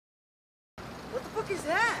fuck is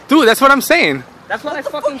that? Dude, that's what I'm saying. That's what I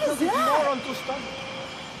fucking told you on to start.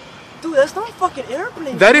 Dude, that's not a fucking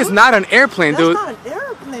airplane. That is not an airplane, dude. That's not an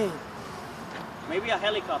airplane. Maybe a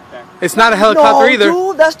helicopter. It's not a helicopter either.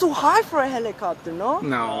 Dude, that's too high for a helicopter, no?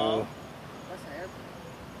 No. That's an airplane.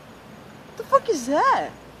 What the fuck is that?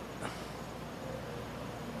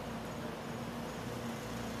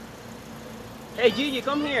 Hey Gigi,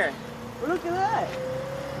 come here. Look at that.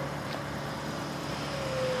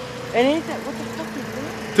 And ain't that, what the fuck is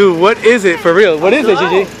that? Dude, what is it for real? What is it,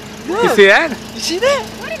 Gigi? Look. You see that? You see that?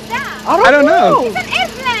 What is that? I don't know. It's an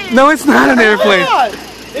airplane. No, it's not an airplane. God.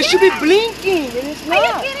 It should be blinking, and it's Are you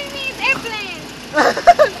not. kidding me? It's airplane.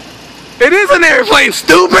 It is an airplane,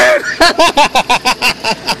 stupid!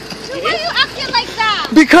 So why are you acting like that?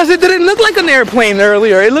 Because it didn't look like an airplane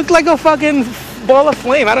earlier. It looked like a fucking ball of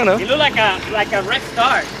flame. I don't know. You look like a red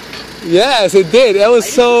star. Yes, it did. That was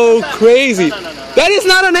so crazy. No. That is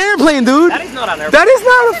not an airplane, dude. That is not an airplane. That is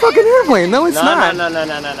not a fucking airplane. No, it's not. No.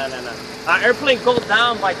 An airplane goes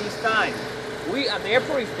down by this time. The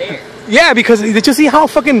airport is there. Yeah, because did you see how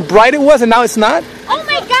fucking bright it was and now it's not? Oh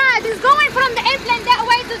my God! It's going from the airplane that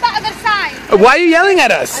way to the other side. Why are you yelling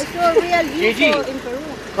at us? I saw a real Gigi. UFO in Peru.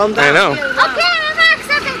 Calm down. I know. Okay, I'm not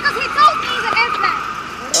accepting because he told me it's an airplane.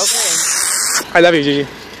 Okay. I love you, Gigi.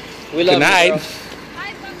 We love Good night. you,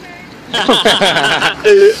 Bye, fucker.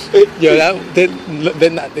 Yo,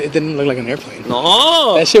 it didn't look like an airplane.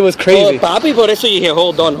 No. That shit was crazy. Oh, papi, por eso dije,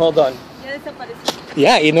 hold on. Ya desapareció.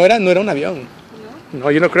 Yeah, y no era un avión. No,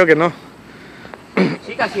 yo no creo que no.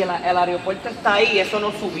 Chicas, si el aeropuerto está ahí, eso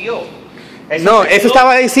no subió. No, eso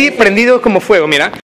estaba ahí, sí, prendido como fuego, mira.